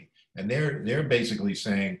Germany. And they're basically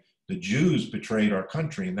saying the Jews betrayed our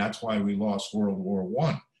country, and that's why we lost World War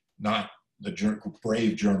I, not the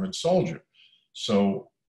brave German soldier. So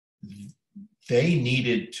they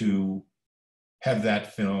needed to have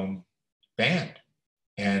that film banned.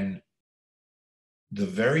 And the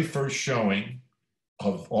very first showing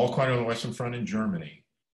of All Quiet on the Western Front in Germany,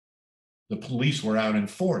 the police were out in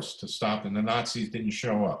force to stop, and the Nazis didn't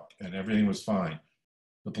show up, and everything was fine.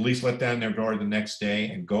 The police let down their guard the next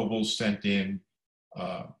day, and Goebbels sent in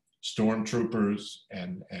stormtroopers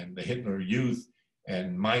and the Hitler Youth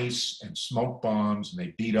and mice and smoke bombs, and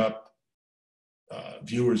they beat up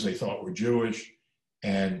viewers they thought were Jewish,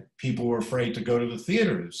 and people were afraid to go to the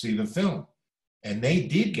theater to see the film. And they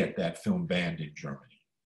did get that film banned in Germany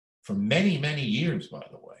for many, many years, by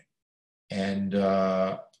the way. And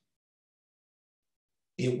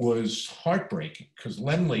it was heartbreaking because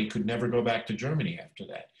Laemmle could never go back to Germany after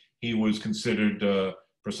that. He was considered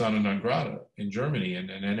persona non grata in Germany and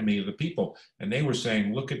an enemy of the people. And they were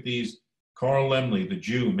saying, look at these, Karl Laemmle, the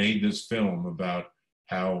Jew, made this film about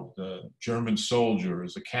how the German soldier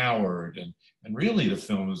is a coward. And really the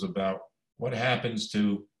film is about what happens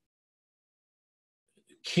to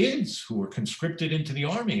kids who were conscripted into the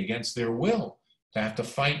army against their will to have to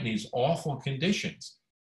fight in these awful conditions.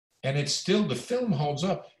 And it's still, the film holds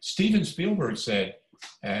up. Steven Spielberg said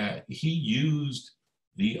he used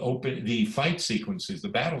the fight sequences, the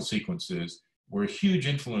battle sequences, were a huge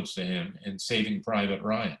influence to him in Saving Private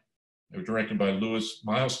Ryan. They were directed by Louis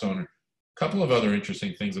Milestone. A couple of other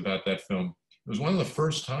interesting things about that film. It was one of the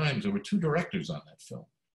first times there were two directors on that film.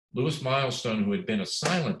 Louis Milestone, who had been a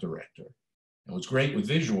silent director and was great with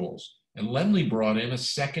visuals, and Laemmle brought in a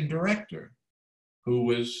second director who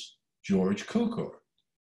was George Cukor.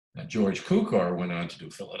 Now, George Cukor went on to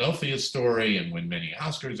do Philadelphia Story and win many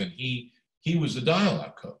Oscars, and he was the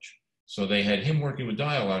dialogue coach. So they had him working with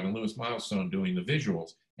dialogue and Louis Milestone doing the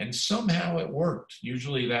visuals, and somehow it worked.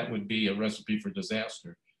 Usually that would be a recipe for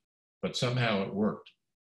disaster, but somehow it worked.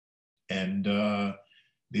 And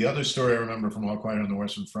the other story I remember from All Quiet on the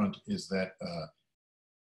Western Front is that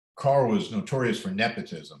Carl was notorious for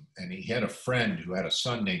nepotism, and he had a friend who had a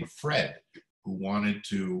son named Fred who wanted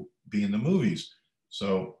to be in the movies.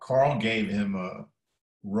 So Carl gave him a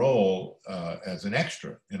role as an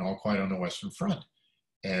extra in All Quiet on the Western Front.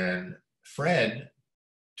 And Fred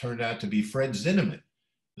turned out to be Fred Zinnemann,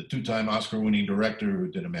 the two-time Oscar-winning director who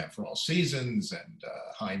did A Man for All Seasons and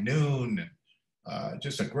High Noon, and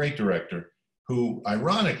just a great director who,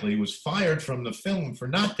 ironically, was fired from the film for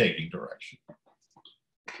not taking direction.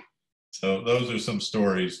 So those are some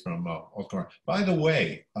stories from All Quiet. By the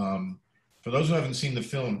way, for those who haven't seen the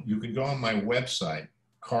film, you can go on my website,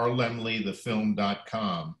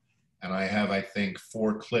 carllaemmlethefilm.com, and I have, I think,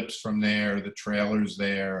 4 clips from there, the trailer's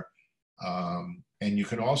there. And you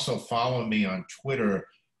can also follow me on Twitter.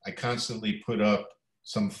 I constantly put up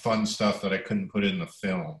some fun stuff that I couldn't put in the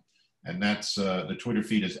film. And that's, the Twitter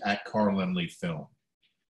feed is @carllaemmlefilm.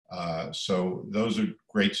 So those are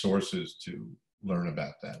great sources to learn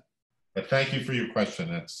about that. But thank you for your question.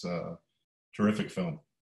 That's a terrific film.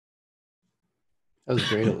 That was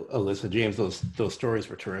great, Alyssa. James, those stories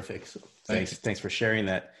were terrific. So thanks for sharing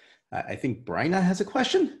that. I think Bryna has a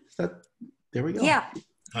question. There we go. Yeah.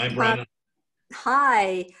 Hi, Bryna.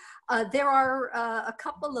 Hi. There are a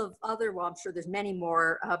couple of other, well, I'm sure there's many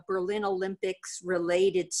more Berlin Olympics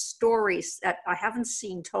related stories that I haven't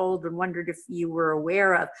seen told and wondered if you were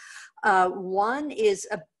aware of. One is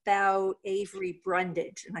about Avery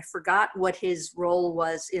Brundage, and I forgot what his role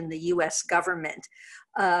was in the U.S. government.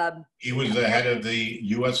 He was the head of the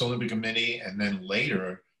U.S. Olympic Committee, and then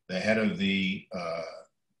later the head of the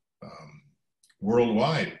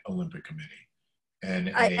Worldwide Olympic Committee, and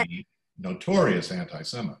a notorious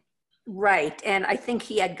anti-Semite. Right, and I think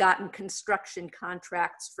he had gotten construction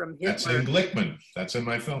contracts from Hitler. That's in Glickman. That's in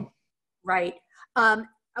my film. Right.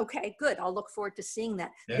 Okay, good. I'll look forward to seeing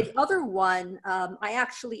that. Yeah. The other one, I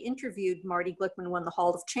actually interviewed Marty Glickman when the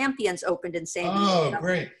Hall of Champions opened in San Diego. Oh,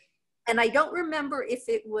 great. And I don't remember if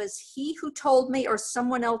it was he who told me or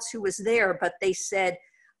someone else who was there, but they said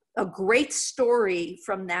a great story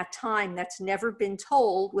from that time that's never been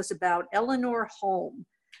told was about Eleanor Holm.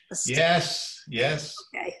 Yes, yes.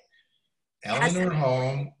 Okay. Eleanor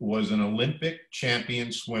Holm was an Olympic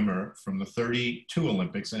champion swimmer from the 32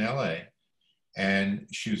 Olympics in LA. And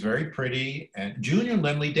she was very pretty. And Junior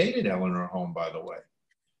Laemmle dated Eleanor Holm, by the way,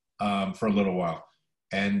 for a little while.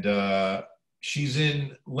 And she's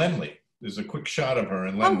in Laemmle. There's a quick shot of her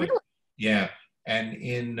in Laemmle. Oh, really? Yeah. And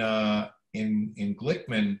in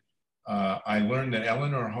Glickman, I learned that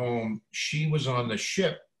Eleanor Holm, she was on the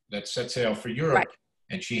ship that set sail for Europe, Right.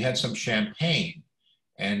 and she had some champagne.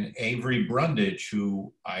 And Avery Brundage,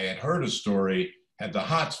 who I had heard a story, had the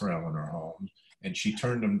hots for Eleanor Holm, and she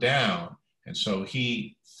turned him down. And so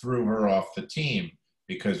he threw her off the team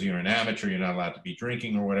because you're an amateur, you're not allowed to be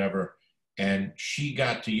drinking or whatever. And she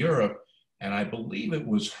got to Europe, and I believe it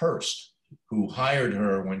was Hearst who hired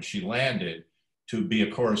her when she landed to be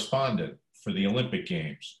a correspondent for the Olympic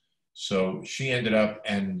Games. So she ended up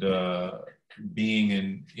and being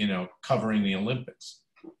in, covering the Olympics.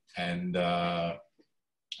 And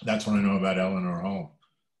that's what I know about Eleanor Holm.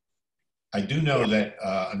 I do know that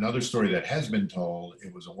another story that has been told,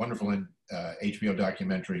 it was a wonderful HBO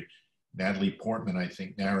documentary. Natalie Portman, I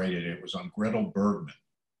think, narrated it. It was on Gretel Bergman.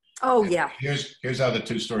 Oh, And yeah. Here's how the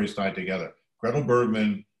two stories tied together. Gretel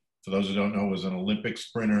Bergman, for those who don't know, was an Olympic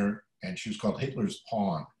sprinter, and she was called Hitler's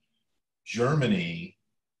pawn. Germany,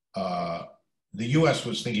 the U.S.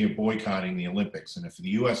 was thinking of boycotting the Olympics, and if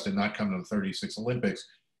the U.S. did not come to the 36 Olympics,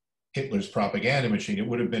 Hitler's propaganda machine, it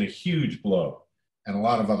would have been a huge blow. And a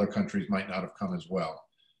lot of other countries might not have come as well.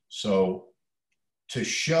 So to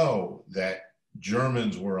show that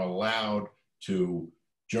German Jews were allowed to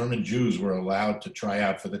try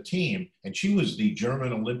out for the team, and she was the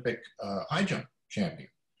German Olympic high jump champion.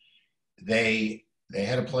 They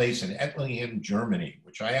had a place in Ettlingen, Germany,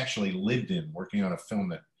 which I actually lived in, working on a film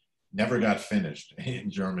that never got finished in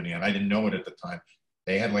Germany, and I didn't know it at the time.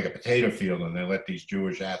 They had like a potato field, and they let these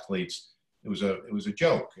Jewish athletes. It was a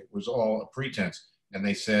joke. It was all a pretense. And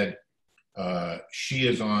they said she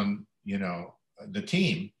is on the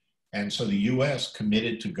team, and so the U.S.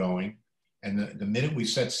 committed to going. And the minute we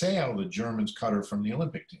set sail, the Germans cut her from the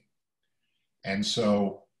Olympic team. And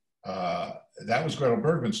so that was Gretel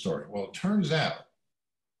Bergman's story. Well, it turns out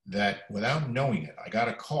that without knowing it, I got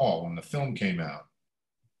a call when the film came out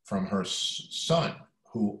from her son,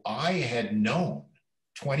 who I had known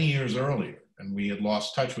 20 years earlier, and we had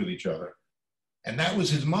lost touch with each other. And that was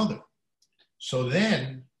his mother. So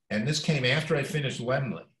then, and this came after I finished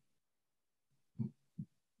Laemmle,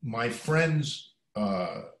 my friend's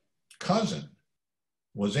cousin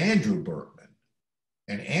was Andrew Bergman.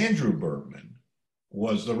 And Andrew Bergman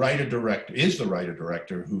was the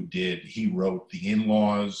writer-director he wrote The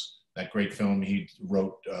In-Laws, that great film. He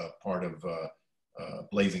wrote part of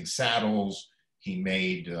Blazing Saddles. He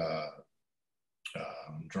made,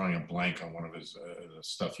 I'm drawing a blank on one of his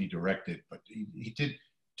stuff he directed, but he did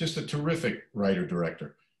just a terrific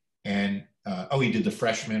writer-director. And, he did The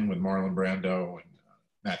Freshman with Marlon Brando and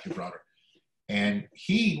Matthew Broderick. And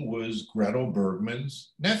he was Gretel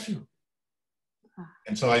Bergman's nephew.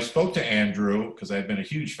 And so I spoke to Andrew because I'd been a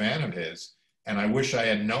huge fan of his, and I wish I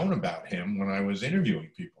had known about him when I was interviewing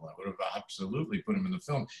people. I would have absolutely put him in the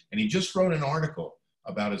film. And he just wrote an article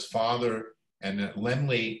about his father, and that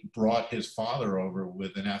Laemmle brought his father over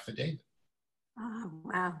with an affidavit. Oh,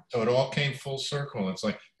 wow. So it all came full circle. It's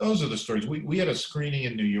like, those are the stories. We had a screening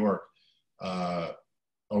in New York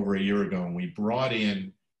over a year ago, and we brought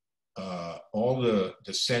in all the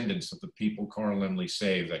descendants of the people Carl Laemmle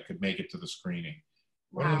saved that could make it to the screening.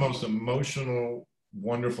 One of the most emotional,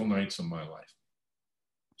 wonderful nights of my life.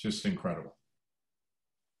 Just incredible.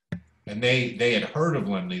 And they had heard of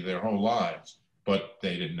Laemmle their whole lives, but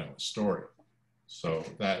they didn't know his story. So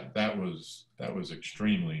that was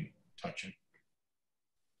extremely touching.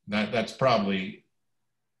 That's probably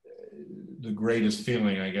the greatest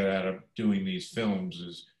feeling I get out of doing these films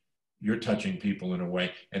is you're touching people in a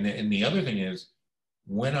way. And the other thing is,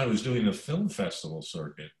 when I was doing the film festival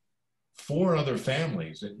circuit, 4 other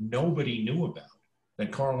families that nobody knew about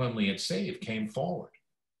that Carl Laemmle had saved came forward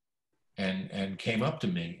and came up to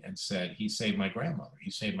me and said, he saved my grandmother, he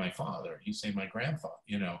saved my father, he saved my grandfather,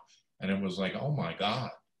 and it was like, oh my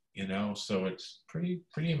God, so it's pretty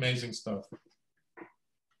amazing stuff.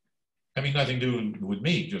 Having nothing to do with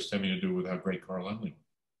me, just having to do with how great Carl Laemmle was.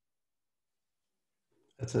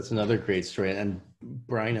 That's another great story. And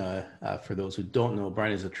Brian, for those who don't know,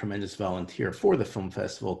 Brian is a tremendous volunteer for the film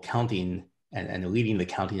festival, counting and leading the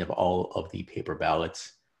counting of all of the paper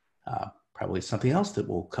ballots. Probably something else that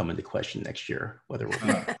will come into question next year, whether we'll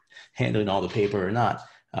be handling all the paper or not.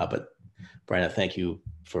 But Brian, thank you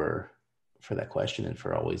for that question and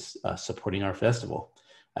for always supporting our festival.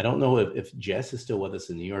 I don't know if Jess is still with us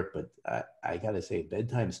in New York, but I got to say,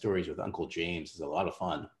 bedtime stories with Uncle James is a lot of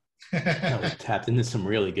fun. We tapped into some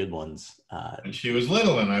really good ones. When she was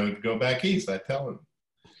little and I would go back east, I'd tell her.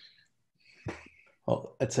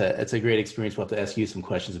 Well, it's a great experience. We'll have to ask you some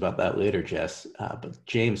questions about that later, Jess. But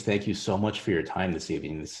James, thank you so much for your time this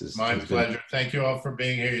evening. This is my pleasure. Thank you all for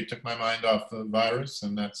being here. You took my mind off the virus,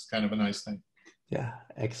 and that's kind of a nice thing. Yeah,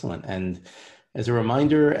 excellent. And as a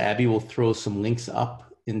reminder, Abby will throw some links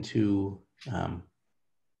up into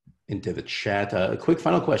the chat. A quick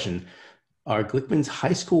final question. Are Glickman's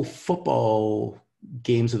high school football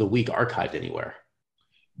games of the week archived anywhere?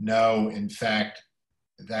 No, in fact,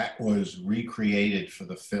 that was recreated for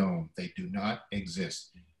the film. They do not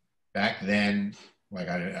exist. Back then, like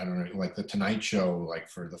I don't know, like the Tonight Show, like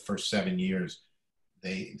for the first 7 years,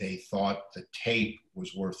 they thought the tape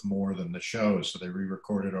was worth more than the shows, so they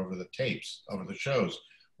re-recorded over the tapes, over the shows.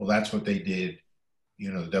 Well, that's what they did,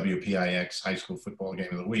 you know, the WPIX high school football game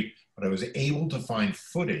of the week. But I was able to find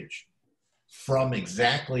footage from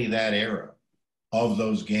exactly that era of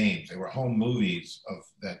those games. They were home movies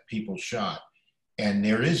that people shot. And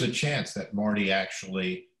there is a chance that Marty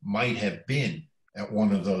actually might have been at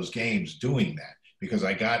one of those games doing that, because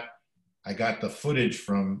I got the footage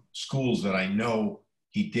from schools that I know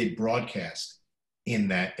he did broadcast in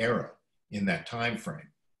that era, in that time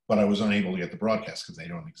frame. But I was unable to get the broadcast because they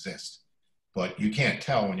don't exist. But you can't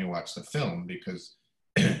tell when you watch the film because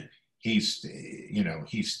he's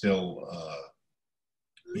still,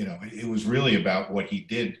 it was really about what he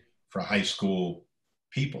did for high school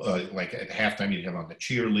people. Like at halftime, you'd have on the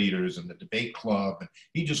cheerleaders and the debate club. And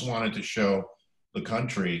he just wanted to show the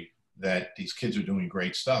country that these kids are doing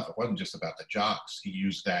great stuff. It wasn't just about the jocks. He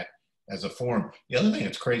used that as a forum. The other thing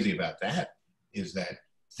that's crazy about that is that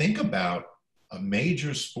think about a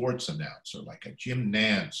major sports announcer like a Jim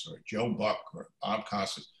Nance or Joe Buck or Bob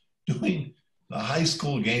Costas doing the high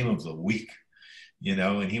school game of the week,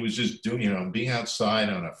 and he was just doing, being outside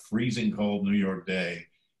on a freezing cold New York day.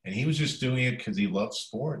 And he was just doing it because he loved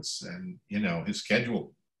sports. And, his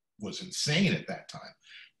schedule was insane at that time.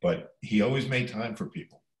 But he always made time for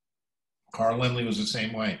people. Carl Laemmle was the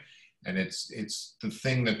same way. And it's the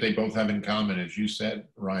thing that they both have in common, as you said,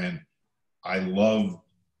 Ryan.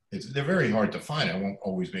 They're very hard to find. I won't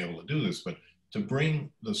always be able to do this, but to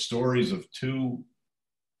bring the stories of two,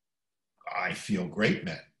 I feel, great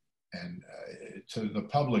men and to the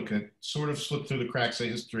public that sort of slipped through the cracks of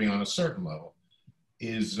history on a certain level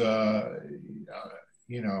is, I'm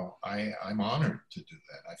honored to do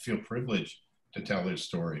that. I feel privileged to tell their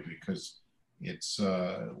story because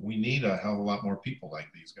we need a hell of a lot more people like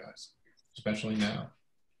these guys, especially now.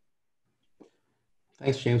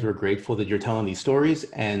 Thanks, James. We're grateful that you're telling these stories,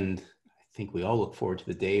 and I think we all look forward to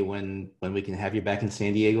the day when we can have you back in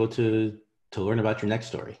San Diego to learn about your next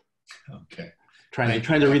story. Okay. Trying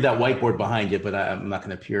to read that whiteboard behind you, but I'm not going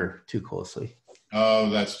to peer too closely. Oh,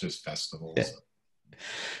 that's just festivals. Yeah.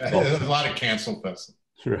 There's a lot of canceled festivals.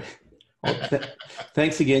 Right. Well,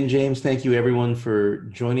 thanks again, James. Thank you, everyone, for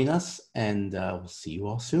joining us, and we'll see you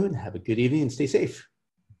all soon. Have a good evening and stay safe.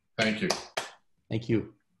 Thank you. Thank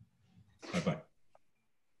you. Bye-bye.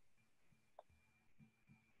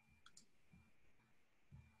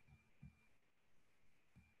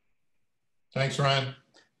 Thanks, Ryan.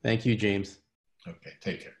 Thank you, James. Okay,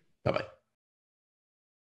 take care. Bye-bye.